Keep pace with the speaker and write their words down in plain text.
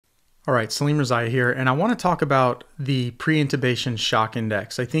All right, Salim Razai here, and I want to talk about the pre-intubation shock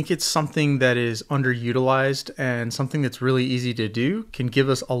index. I think it's something that is underutilized and something that's really easy to do, can give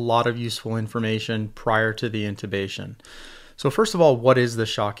us a lot of useful information prior to the intubation. So first of all, what is the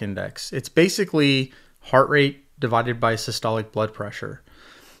shock index? It's basically heart rate divided by systolic blood pressure.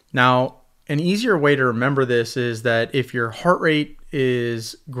 Now, an easier way to remember this is that if your heart rate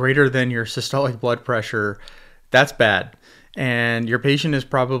is greater than your systolic blood pressure, that's bad, and your patient is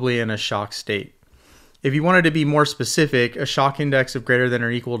probably in a shock state. If you wanted to be more specific, a shock index of greater than or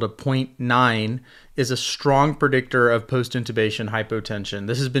equal to 0.9 is a strong predictor of post-intubation hypotension.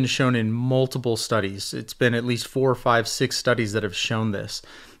 This has been shown in multiple studies. It's been at least 4, 5, 6 studies that have shown this,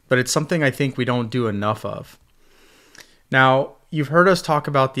 but it's something I think we don't do enough of. Now, you've heard us talk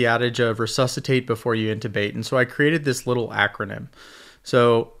about the adage of resuscitate before you intubate, and so I created this little acronym.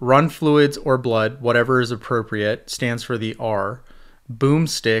 So run fluids or blood, whatever is appropriate, stands for the R.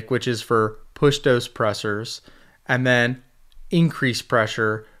 Boomstick, which is for push dose pressors, and then increase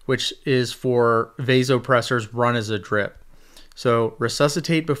pressure, which is for vasopressors run as a drip. So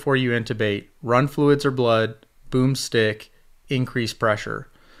resuscitate before you intubate, run fluids or blood, boomstick, increase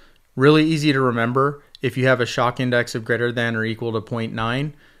pressure. Really easy to remember. If you have a shock index of greater than or equal to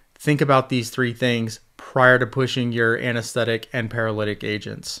 0.9, think about these 3 things prior to pushing your anesthetic and paralytic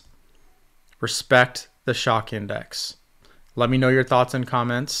agents. Respect the shock index. Let me know your thoughts and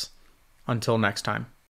comments. Until next time.